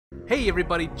Hey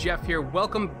everybody, Jeff here.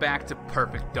 Welcome back to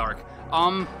Perfect Dark.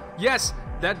 Yes,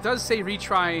 that does say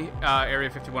retry Area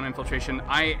 51 infiltration.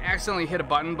 I accidentally hit a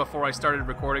button before I started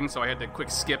recording, so I had to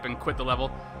quick skip and quit the level.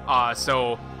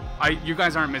 You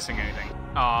guys aren't missing anything.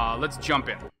 Let's jump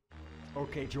in.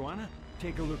 Okay, Joanna,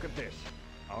 take a look at this.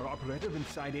 Our operative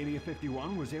inside Area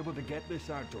 51 was able to get this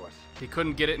out to us. He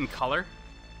couldn't get it in color?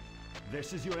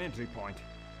 This is your entry point.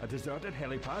 A deserted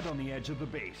helipad on the edge of the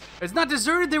base. It's not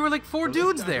deserted, there were like four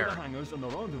dudes there. The hangars and the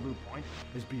rendezvous point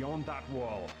is beyond that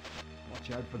wall. Watch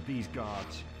out for these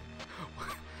guards.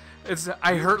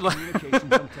 I heard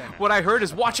what I heard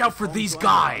is watch out for these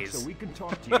guys. So we can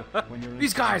talk to you when you're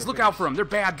these guys, look out for them. They're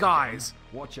bad guys.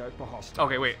 Watch out for hostiles.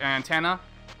 Okay, wait, an antenna.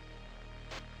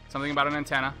 Something about an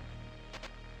antenna.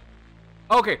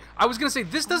 Okay, I was gonna say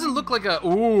this doesn't look like a.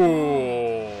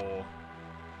 Ooh.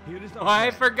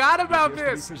 I forgot about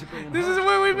this. This is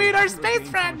where we meet our space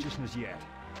friend.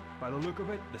 By the look of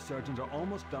it, the surgeons are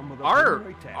almost done with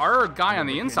our guy on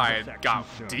the inside got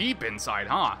deep inside,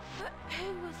 huh?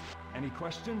 Any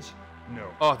questions? No.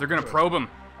 Oh, they're gonna probe him.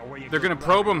 They're gonna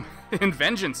probe him in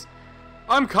vengeance.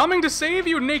 I'm coming to save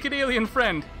you, naked alien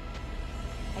friend.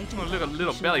 Oh, look, a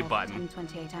little belly button.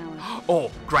 Oh,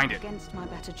 grind it.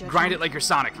 Grind it like you're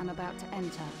Sonic. I'm about to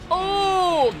enter.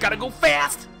 Oh, gotta go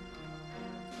fast.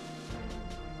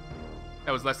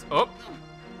 That was less. Oh,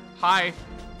 hi,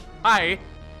 hi!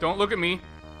 Don't look at me.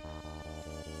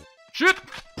 Shit!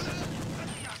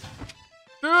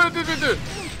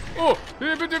 Oh!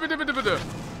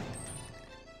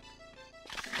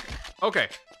 Okay.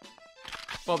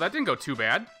 Well, that didn't go too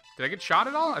bad. Did I get shot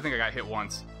at all? I think I got hit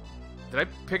once. Did I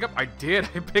pick up? I did.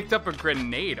 I picked up a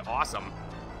grenade. Awesome.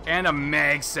 And a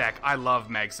mag sack. I love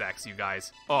mag sacks, you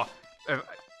guys. Oh,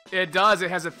 it does.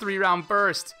 It has a 3-round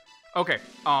burst. Okay.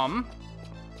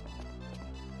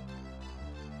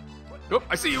 Oh,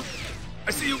 I see you.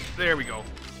 I see you. There we go.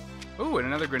 Ooh, and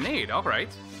another grenade. All right.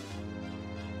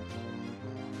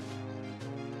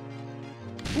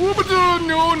 Ooh, but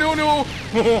no, no, no.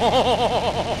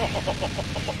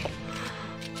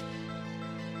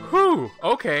 Whew.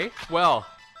 Okay. Well,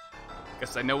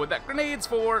 guess I know what that grenade's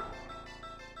for.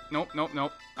 Nope, nope,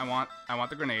 nope. I want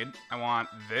the grenade. I want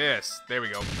this. There we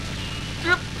go.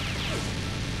 Yep.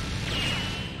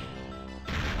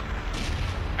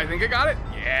 I think I got it.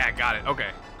 Yeah, I got it. Okay.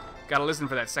 Gotta listen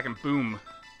for that second boom.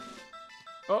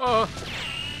 Uh-oh.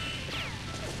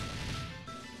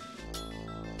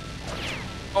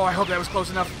 Oh, I hope that was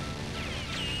close enough.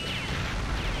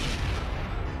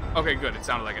 Okay, good. It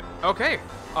sounded like it. Okay.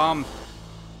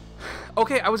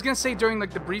 Okay, I was gonna say during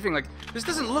like the briefing, like, this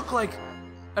doesn't look like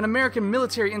an American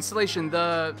military installation.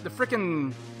 The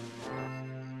frickin'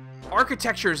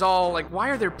 architecture's all like, why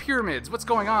are there pyramids? What's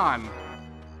going on?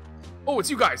 Oh,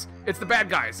 it's you guys. It's the bad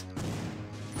guys.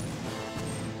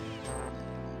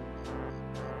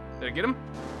 Did I get him?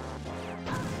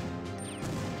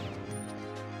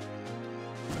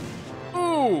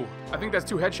 Ooh, I think that's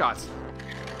 2 headshots.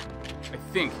 I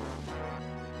think.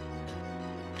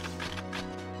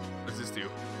 What does this do?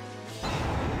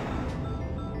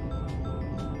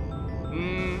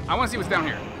 I want to see what's down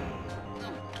here.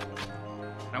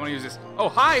 I want to use this. Oh,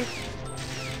 hi.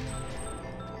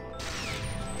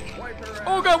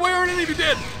 Oh god, why aren't any of you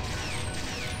dead?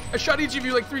 I shot each of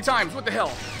you like 3 times. What the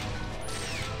hell?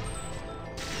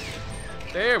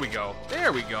 There we go.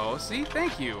 There we go. See?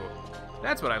 Thank you.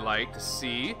 That's what I like to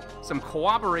see. Some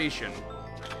cooperation.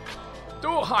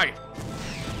 Oh, hi.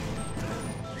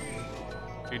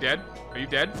 Are you dead? Are you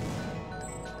dead?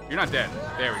 You're not dead.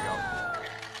 There we go.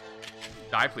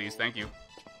 Die, please. Thank you.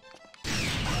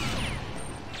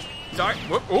 Die.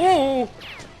 Whoop. Ooh.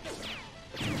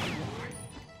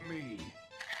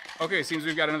 Okay, seems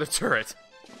we've got another turret.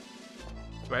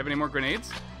 Do I have any more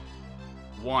grenades?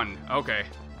 1. Okay.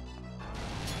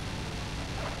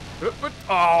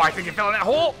 Oh, I think it fell in that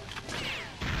hole!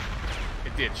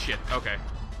 It did. Shit. Okay.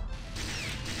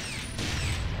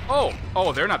 Oh!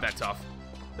 Oh, they're not that tough.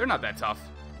 They're not that tough.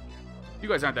 You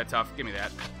guys aren't that tough. Give me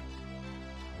that.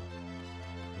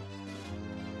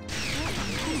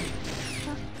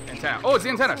 Antenna. Oh, it's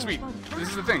the antenna. Sweet. This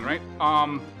is the thing, right?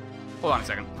 Hold on a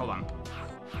second. Hold on.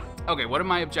 Okay, what are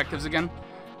my objectives again?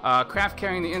 Craft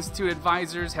carrying the Institute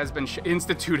Advisors has been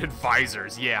Institute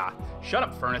Advisors, yeah. Shut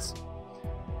up, Furnace.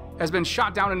 Has been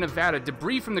shot down in Nevada.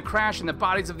 Debris from the crash and the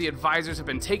bodies of the advisors have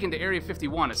been taken to Area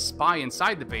 51. A spy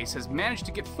inside the base has managed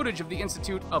to get footage of the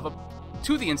Institute of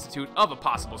a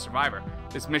possible survivor.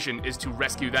 This mission is to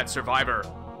rescue that survivor.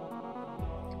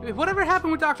 Whatever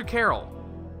happened with Dr. Carroll?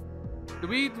 Did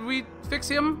we fix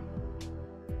him?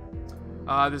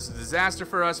 This is a disaster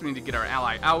for us. We need to get our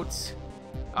ally out.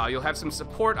 You'll have some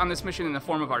support on this mission in the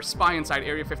form of our spy inside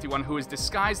Area 51 who is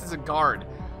disguised as a guard.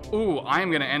 Ooh, I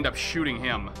am gonna end up shooting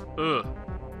him. Ugh.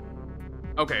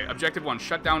 Okay, Objective 1,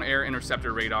 shut down air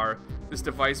interceptor radar. This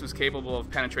device was capable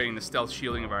of penetrating the stealth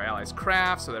shielding of our allies'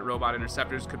 craft so that robot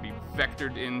interceptors could be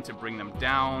vectored in to bring them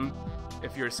down.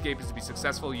 If your escape is to be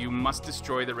successful, you must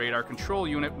destroy the radar control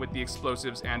unit with the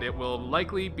explosives, and it will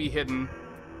likely be hidden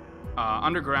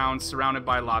underground, surrounded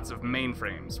by lots of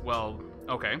mainframes. Well,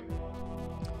 okay.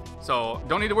 So,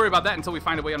 don't need to worry about that until we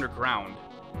find a way underground.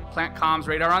 Plant comms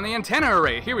radar on the antenna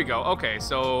array. Here we go. Okay,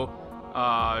 so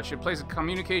should place a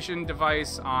communication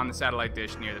device on the satellite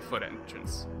dish near the foot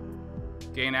entrance.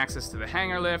 Gain access to the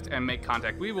hangar lift and make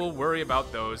contact. We will worry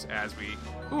about those as we...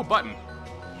 Ooh, button.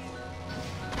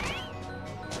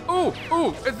 Ooh,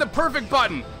 it's the perfect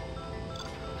button.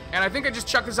 And I think I just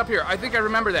chucked this up here. I think I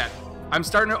remember that. I'm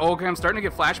starting to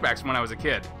get flashbacks from when I was a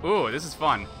kid. Ooh, this is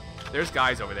fun. There's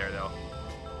guys over there, though.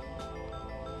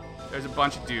 There's a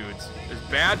bunch of dudes. There's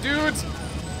bad dudes.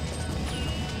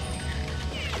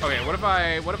 Okay, what if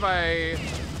I...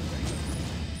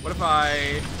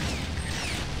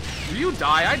 Will you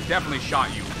die? I definitely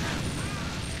shot you.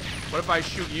 What if I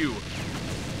shoot you?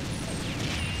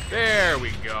 There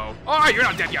we go. Oh, you're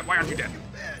not dead yet. Why aren't you dead?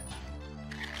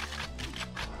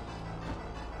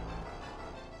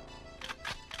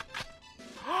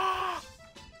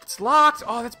 It's locked.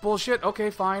 Oh, that's bullshit. Okay,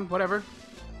 fine. Whatever.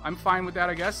 I'm fine with that,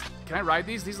 I guess. Can I ride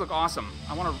these? These look awesome.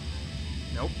 I want to...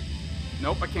 Nope.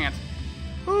 Nope, I can't.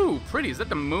 Ooh, pretty. Is that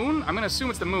the moon? I'm going to assume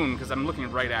it's the moon because I'm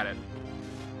looking right at it.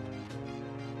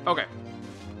 Okay.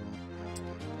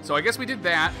 So I guess we did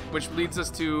that, which leads us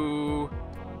to...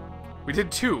 We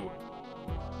did 2.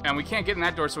 And we can't get in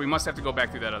that door, so we must have to go back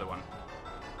through that other one.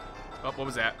 Oh, what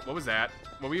was that? What was that?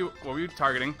 What were you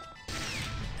targeting?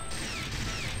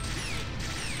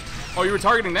 Oh, you were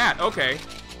targeting that. Okay.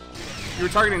 You were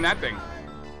targeting that thing.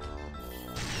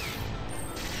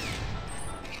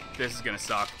 This is gonna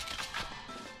suck.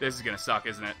 This is gonna suck,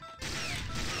 isn't it?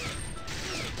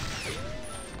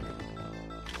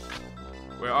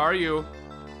 Where are you?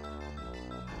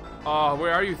 Oh,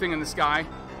 where are you, thing in the sky?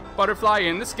 Butterfly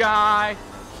in the sky.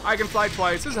 I can fly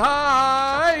twice as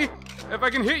high. If I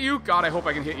can hit you. God, I hope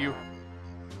I can hit you.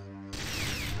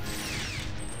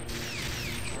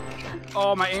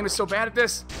 Oh, my aim is so bad at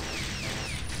this.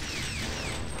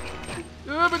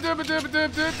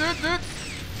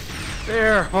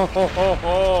 There. Ho, ho, ho,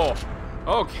 ho.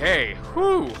 Okay.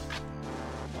 Whew.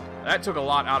 That took a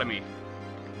lot out of me.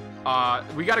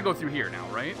 We gotta go through here now,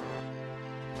 right?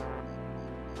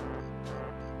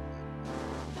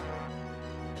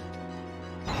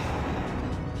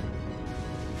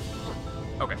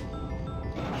 Okay.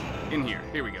 In here.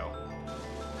 Here we go.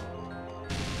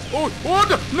 Oh, oh,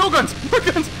 no guns! More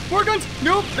guns! More guns!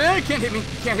 Nope! Can't hit me!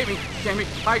 Can't hit me! Can't hit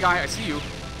me! Hi, guy. I see you.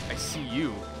 I see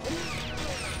you.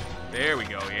 There we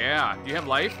go. Yeah. Do you have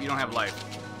life? You don't have life.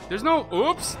 There's no...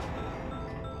 Oops!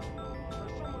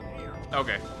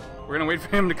 Okay. We're gonna wait for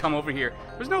him to come over here.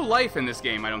 There's no life in this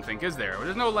game, I don't think, is there?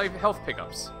 There's no life health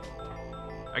pickups.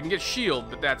 I can get shield,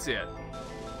 but that's it.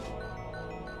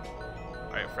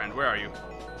 Alright, friend. Where are you?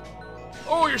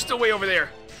 Oh, you're still way over there.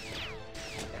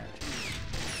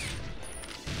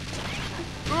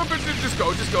 Oh, but just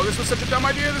go, just go. This was such a dumb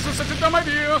idea. This was such a dumb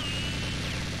idea.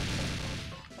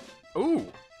 Ooh.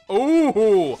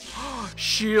 Ooh.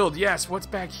 Shield. Yes. What's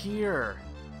back here?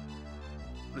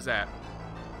 What is that?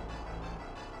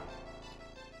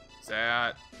 Is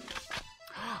that...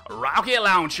 A rocket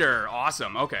launcher.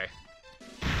 Awesome. Okay.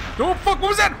 Oh, fuck.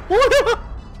 What was that?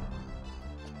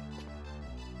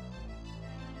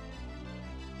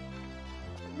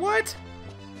 What?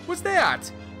 What's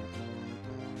that?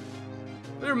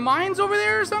 Are there mines over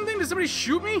there or something? Did somebody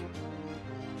shoot me?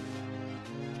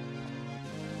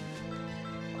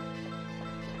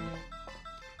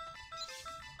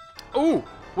 Oh,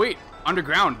 wait.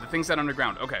 Underground. The thing said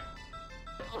underground. Okay.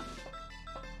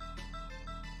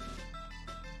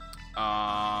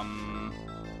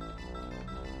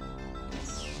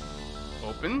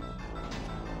 Open.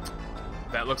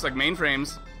 That looks like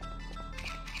mainframes.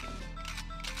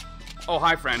 Oh,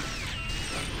 hi, friend.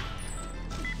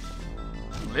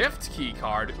 Lift key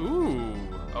card. Ooh,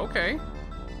 okay.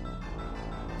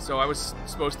 So I was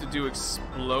supposed to do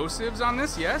explosives on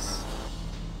this, yes?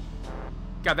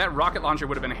 God, that rocket launcher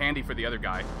would have been handy for the other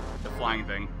guy. The flying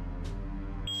thing.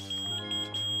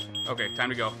 Okay, time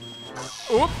to go.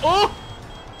 Oh! Oh!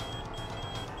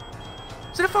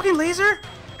 Is it a fucking laser?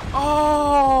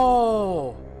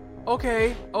 Oh!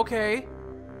 Okay, okay.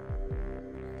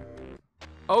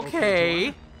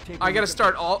 Okay. I gotta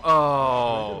start all...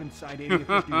 Oh.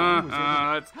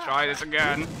 Let's try this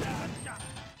again.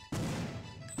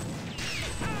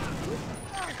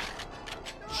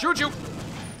 shoot you.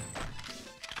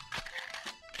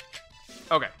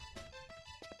 Okay.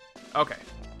 Okay.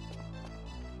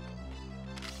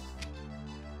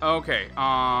 Okay,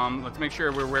 let's make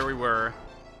sure we're where we were.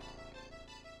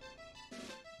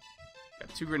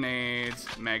 Got 2 grenades,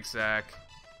 mag sack.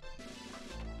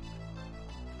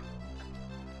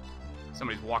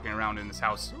 Somebody's walking around in this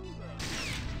house.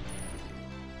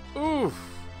 Oof.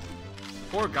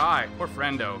 Poor guy, poor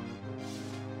friendo.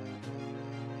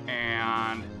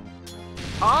 And...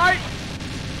 hi!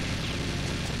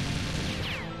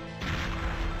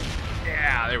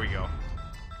 Yeah, there we go.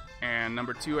 And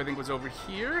number 2, I think, was over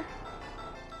here.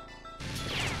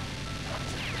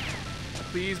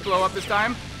 Please blow up this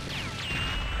time.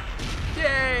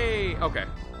 Yay! Okay.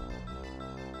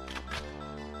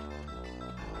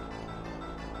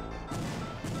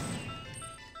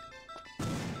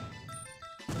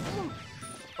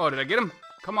 Oh, did I get him?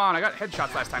 Come on, I got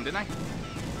headshots last time, didn't I?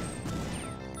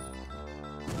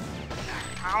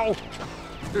 Ow!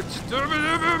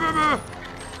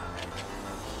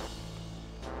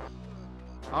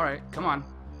 Alright, come on.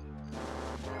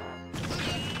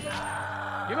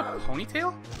 You have a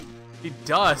ponytail? He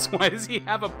does. Why does he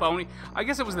have a pony? I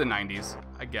guess it was the 90s.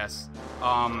 I guess.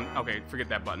 Okay, forget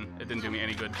that button. It didn't do me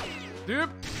any good. Yep.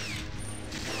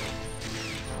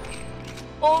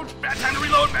 Oh, bad time to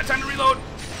reload, bad time to reload.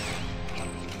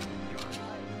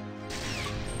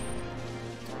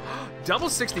 Double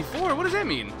 64, what does that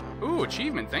mean? Ooh,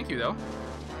 achievement, thank you though.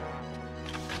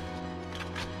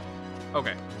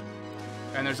 Okay.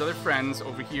 And there's other friends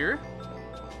over here.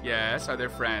 Yes, are there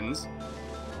friends?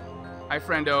 Hi,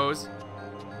 friendos.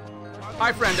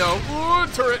 Hi, friendo. Ooh,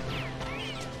 turret.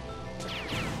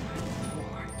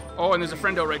 Oh, and there's a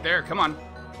friendo right there. Come on.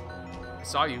 I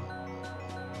saw you.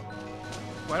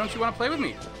 Why don't you want to play with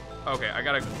me? Okay, I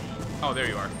gotta... oh, there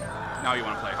you are. Now you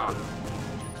want to play, huh?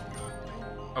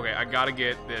 Okay, I gotta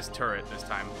get this turret this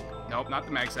time. Nope, not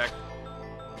the mag sack.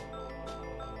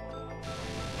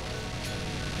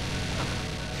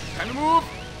 Time to move!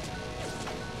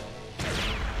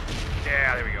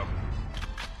 Yeah, there we go.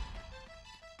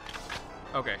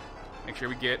 Okay, make sure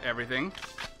we get everything.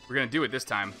 We're gonna do it this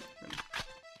time.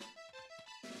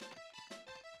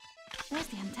 Where's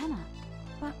the antenna?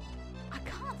 But I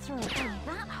can't throw it down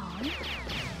that high.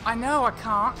 I know I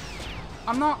can't.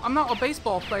 I'm not a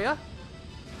baseball player.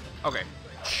 Okay,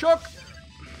 chuck.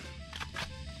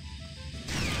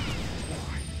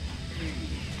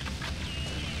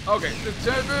 Okay.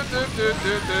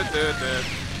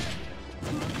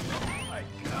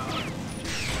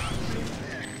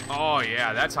 Oh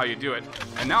yeah, that's how you do it.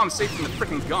 And now I'm safe from the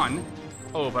freaking gun.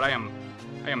 Oh, but I am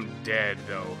dead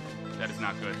though. That is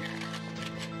not good.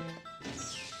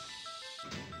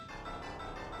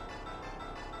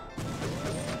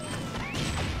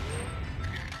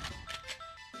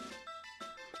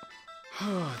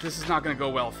 This is not gonna go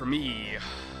well for me.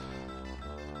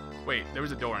 Wait, there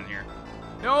was a door in here.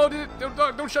 No,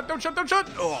 don't shut, don't shut, don't shut!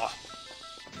 Oh.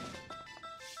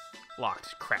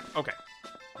 Locked, crap, okay.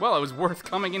 Well, it was worth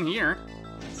coming in here.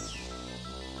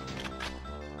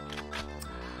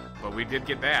 But we did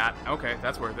get that. Okay,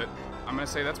 that's worth it. I'm gonna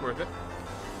say that's worth it.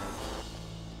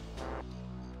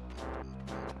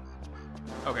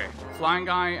 Okay, flying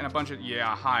guy and a bunch of,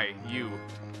 yeah, hi, you.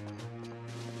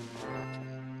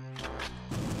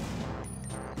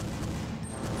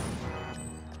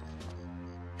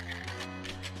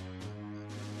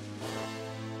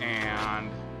 And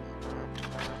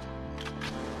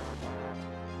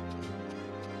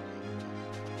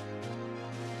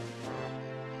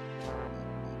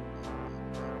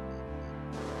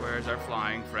where's our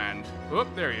flying friend? Whoop,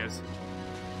 there he is.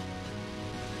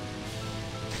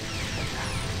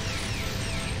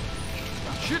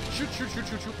 Shoot, shoot, shoot, shoot,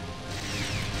 shoot, shoot.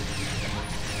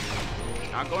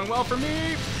 Not going well for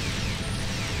me.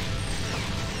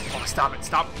 Oh, stop it,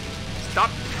 stop. Stop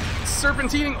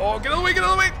serpentining. Oh, get out of the way, get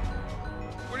out of the way.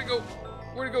 Where'd it go?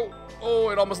 Where'd it go? Oh,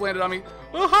 it almost landed on me.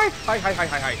 Oh, hi. Hi, hi, hi,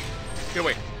 hi, hi. Get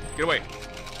away. Get away.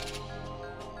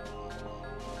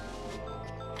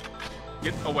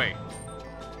 Get away.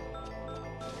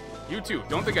 You too.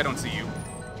 Don't think I don't see you.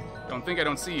 Don't think I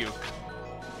don't see you. Is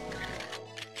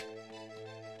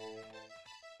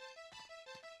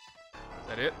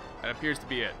that it? That appears to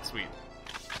be it. Sweet.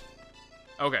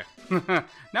 Okay.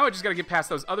 Now I just gotta get past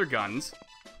those other guns.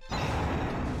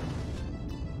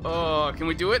 Oh, can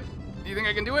we do it? Do you think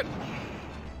I can do it?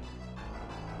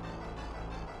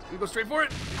 Can we go straight for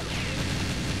it?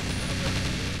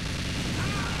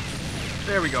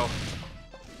 There we go.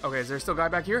 Okay, is there still a guy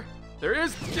back here? There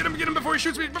is! Get him before he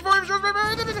shoots me! Before he shoots me!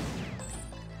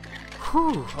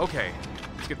 Whew, okay.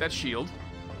 Let's get that shield.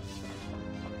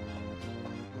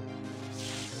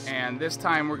 And this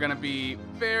time we're gonna be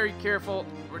very careful.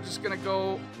 We're just gonna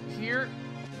go here.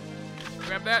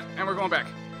 Grab that, and we're going back.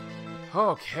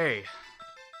 Okay.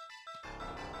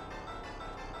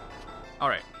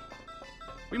 Alright.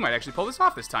 We might actually pull this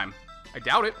off this time. I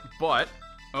doubt it, but...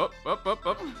 Up.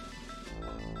 I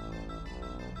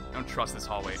don't trust this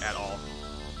hallway at all.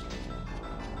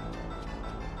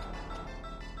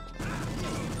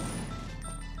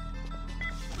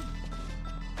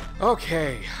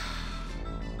 Okay.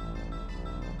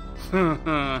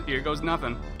 Here goes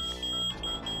nothing.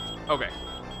 Okay.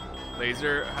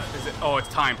 Laser, is it? Oh, it's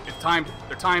timed. It's timed.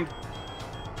 They're timed.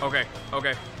 Okay.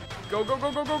 Go.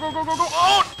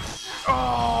 Oh!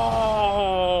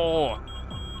 Oh!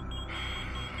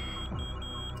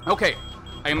 Okay.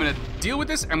 I am gonna deal with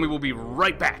this and we will be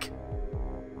right back.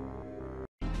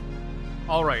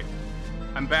 Alright.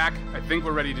 I'm back. I think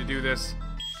we're ready to do this.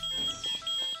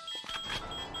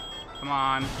 Come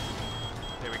on.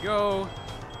 There we go.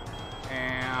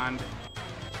 And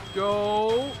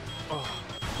go. Oh.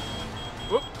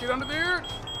 Whoop, get under there.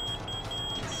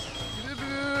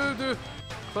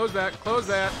 Close that.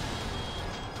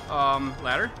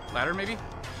 Ladder maybe?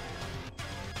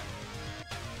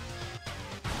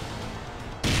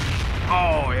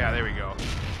 Oh, yeah, there we go.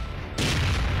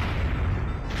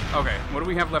 Okay, what do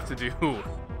we have left to do?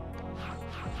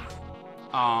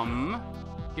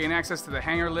 Gain access to the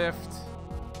hangar lift.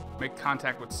 Make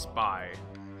contact with spy.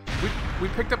 We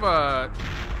picked up a...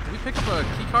 Did we pick up a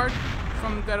key card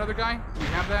from that other guy? Do we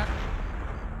have that?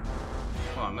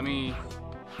 Hold on, let me...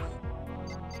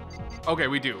 Okay,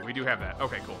 we do. We do have that.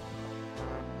 Okay, cool.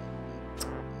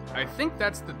 I think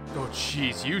that's the... Oh,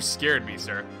 jeez, you scared me,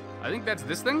 sir. I think that's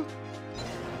this thing?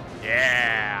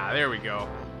 Yeah, there we go.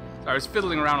 So I was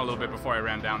fiddling around a little bit before I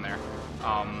ran down there.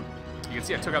 You can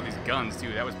see I took out these guns,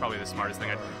 too. That was probably the smartest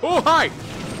thing I'd... Oh, hi!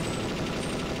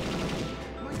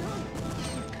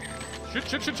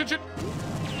 Shit.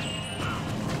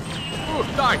 Ooh,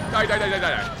 die.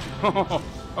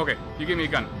 Okay, you gave me a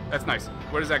gun. That's nice.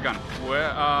 Where's that gun? Where,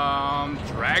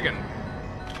 dragon.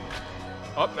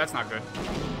 Oh, that's not good.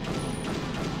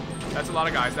 That's a lot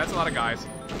of guys.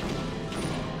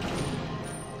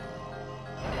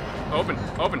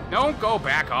 Open. No, go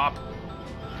back up.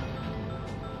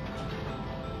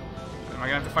 Am I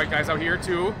gonna have to fight guys out here,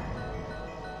 too?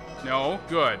 No,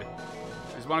 good.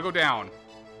 I just want to go down.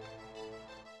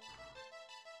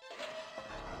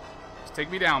 Just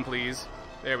take me down, please.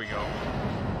 There we go.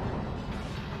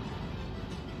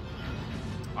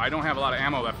 I don't have a lot of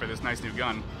ammo left for this nice new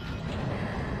gun.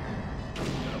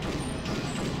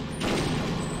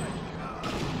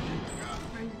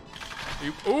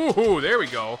 Ooh, there we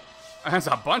go. That's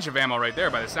a bunch of ammo right there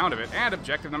by the sound of it. And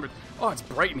objective number... Oh, it's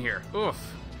bright in here. Oof.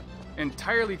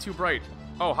 Entirely too bright.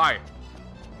 Oh, hi.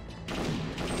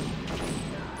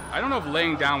 I don't know if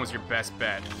laying down was your best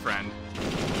bet, friend.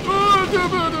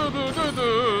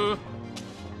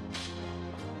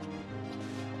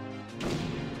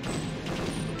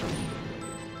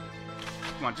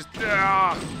 Come on, just...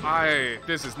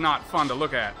 this is not fun to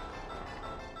look at.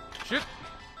 Shit.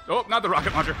 Oh, not the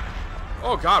rocket launcher.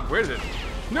 Oh, God, where is it?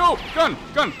 No! Gun!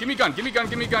 Give me gun!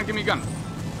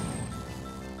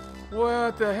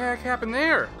 What the heck happened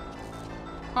there?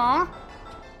 Huh?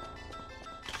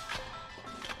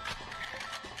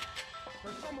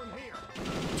 There's someone here.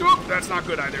 Oh, that's not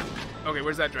good either. Okay,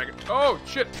 where's that dragon? Oh,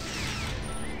 shit.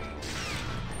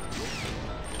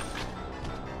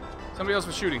 Somebody else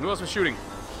was shooting. Who else was shooting?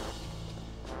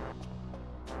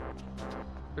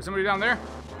 There's somebody down there?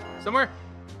 Somewhere?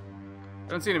 I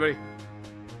don't see anybody.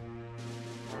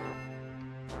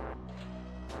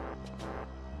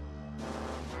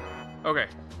 Okay.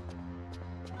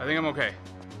 I think I'm okay.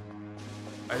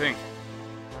 I think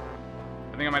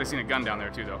I might have seen a gun down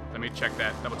there too, though. Let me check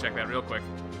that, double check that real quick.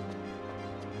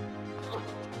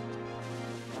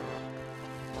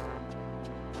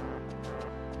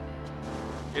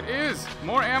 It is!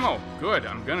 More ammo! Good,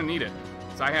 I'm gonna need it.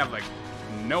 So I have, like,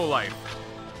 no life.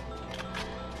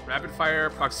 Rapid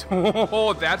fire,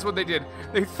 oh, that's what they did.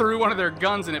 They threw one of their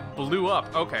guns and it blew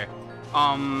up. Okay.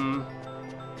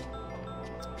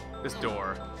 This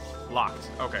door.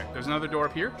 Locked. Okay, there's another door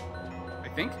up here, I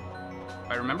think. If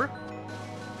I remember.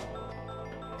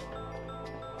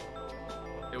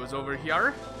 It was over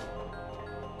here.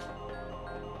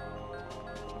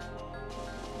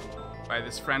 By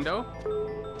this friendo.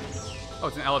 Oh,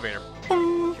 it's an elevator.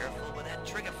 Boom. Careful with that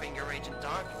trigger finger, Agent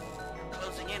Dark. You're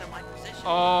closing in on my position.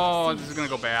 Oh, this is gonna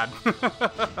go bad.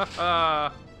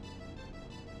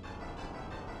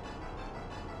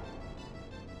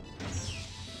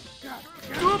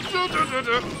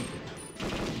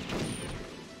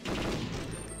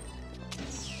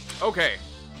 Okay.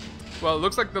 Well, it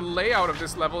looks like the layout of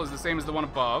this level is the same as the one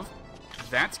above.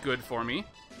 That's good for me.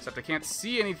 Except I can't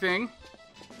see anything.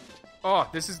 Oh,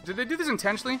 this is... Did they do this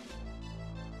intentionally?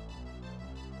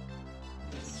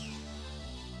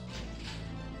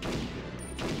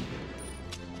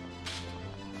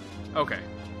 Okay.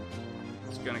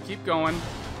 Just gonna keep going.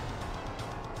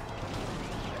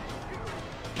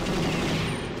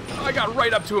 I got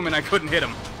right up to him and I couldn't hit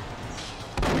him.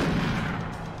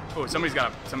 Oh, somebody's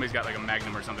got like a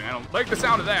magnum or something. I don't like the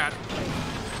sound of that.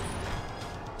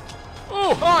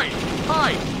 Oh, hi!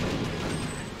 Hi!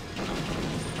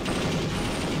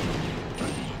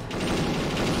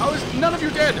 How is none of you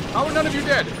dead? How are none of you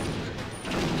dead?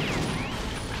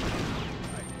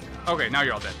 Okay, now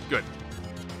you're all dead. Good.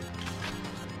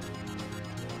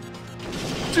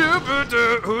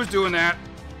 Who's doing that?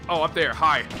 Oh, up there.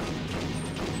 Hi.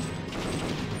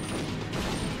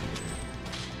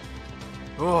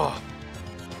 Oh.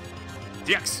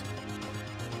 Dicks.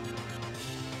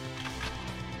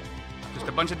 Just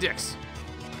a bunch of dicks.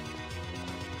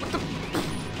 What the?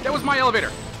 That was my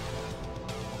elevator.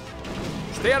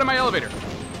 Stay out of my elevator.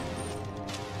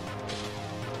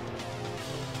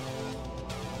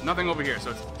 Nothing over here,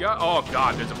 so it's... Oh,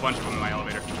 God, there's a bunch of them in my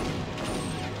elevator.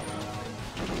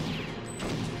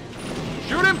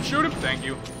 Shoot him! Shoot him! Thank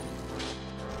you.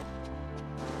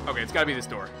 Okay, it's gotta be this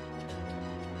door.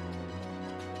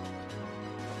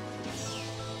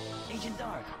 Agent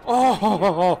Dark.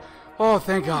 Oh,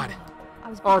 thank God.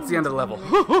 Oh, it's the end of the level.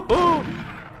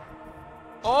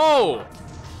 Oh!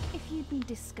 If you've been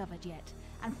discovered yet,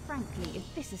 and frankly,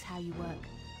 if this is how you work,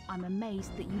 I'm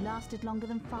amazed that you lasted longer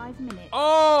than 5 minutes.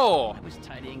 Oh! I was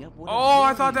tidying up. Oh,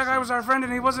 I thought that guy was our friend,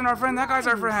 and he wasn't our friend. That guy's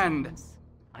our friend.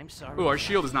 I'm sorry. Ooh, our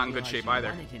shield is not in good shape either.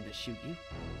 I wanted him to shoot you.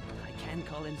 I can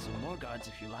call in some more guards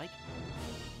if you like.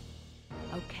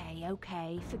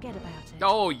 Okay, forget about it.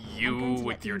 Oh, I'm you going to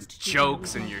with let your the Institute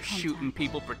jokes know and we've your made shooting contact.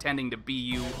 people pretending to be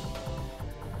you.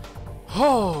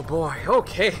 Oh, boy.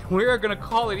 Okay, we are going to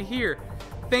call it here.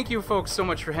 Thank you, folks, so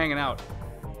much for hanging out.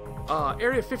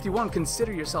 Area 51,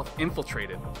 consider yourself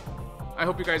infiltrated. I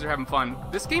hope you guys are having fun.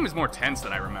 This game is more tense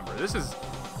than I remember. This is...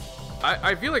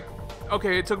 I feel like...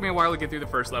 Okay, it took me a while to get through the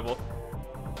first level.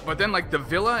 But then, like, the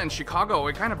Villa and Chicago,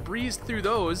 I kind of breezed through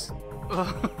those.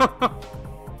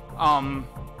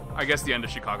 I guess the end of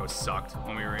Chicago sucked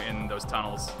when we were in those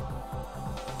tunnels.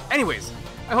 Anyways,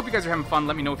 I hope you guys are having fun.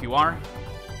 Let me know if you are.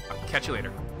 I'll catch you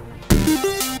later.